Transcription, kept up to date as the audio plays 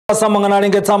Samangana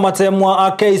lingeta matemwa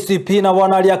a KCPE na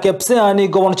wana ya KPSEA ni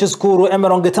gobon chiskuru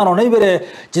emerongitano na ibere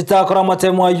jitakora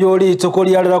matemwa yoli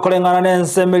tukuli yalira kolengana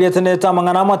nense milietene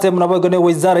tamangana matemu na bogone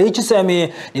wizara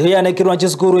ichisemi niho yanekirwa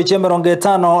chiskuru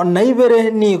emerongitano na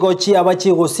ibere ni gochi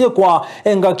abachigosie kwa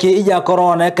engaki ya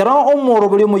corona ekera omuro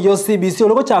buli mu KCPE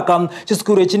oloko chaka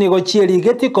chiskuru echini gochi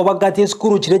eligeti kobagati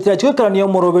skuru chiretira chikekania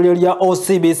omuro buli ya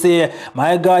KCPE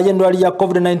maega yendwali ya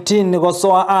COVID-19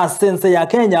 gosoa a sense ya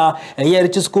Kenya yeri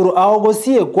chiskuru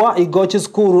Gusii kwa igochi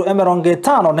skuru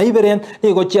emerongitano na ibere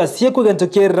igochi asie kugento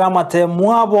kirira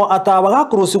amatemu abo atabaga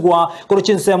kurusigwa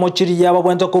kuruchinsemo chiri yabo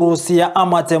bwento kurusia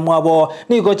amatemu abo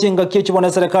nigochi ngaki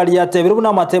chibone serikali yatebire buna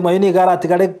amatemu yini garati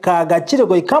gare kagachire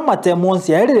go ikamatemu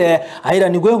onsi yarire ahira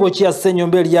nigwengo chia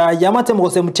senyombeli ya matemu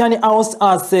gose mutiani house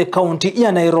ase county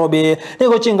ya Nairobi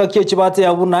nigochi ngaki chibate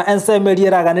yabuna ensemeli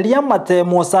yaraganiri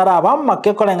amatemu saraba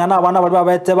makekolengana abana bali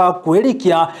babete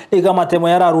bakwerikia igamatemu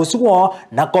yararusigwa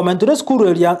na komenture skuru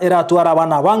eratwara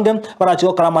abana bange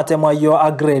barachokara matemo yo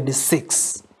a grade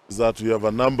 6. That we have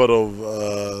a number of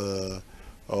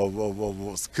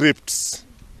scripts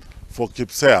for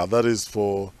KPSEA, that is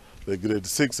for the grade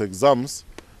 6 exams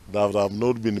that have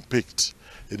not been picked.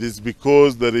 It is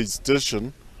because the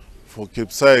registration for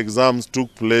KPSEA exams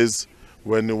took place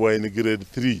when we were in grade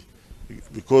 3,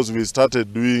 because we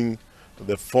started doing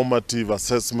the formative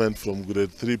assessment from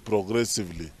grade 3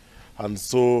 progressively, and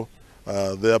so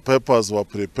their papers were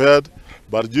prepared,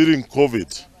 but during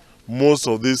COVID, most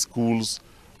of these schools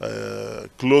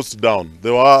closed down. They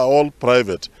were all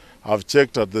private. I've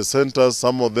checked at the centers,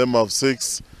 some of them have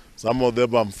 6, some of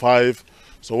them have 5.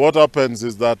 So what happens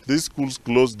is that these schools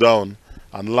closed down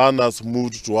and learners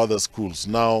moved to other schools.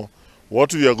 Now,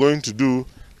 what we are going to do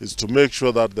is to make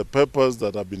sure that the papers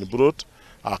that have been brought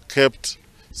are kept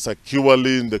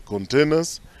securely in the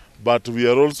containers, but we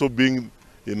are also being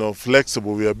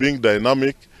flexible. We are being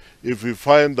dynamic. If we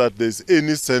find that there's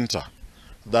any center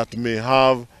that may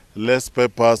have less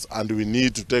papers and we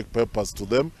need to take papers to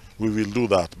them, we will do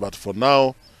that. But for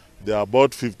now, there are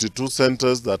about 52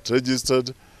 centers that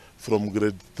registered from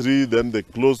grade 3, then they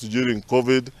closed during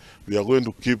COVID. We are going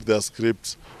to keep their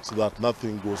scripts so that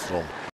nothing goes wrong.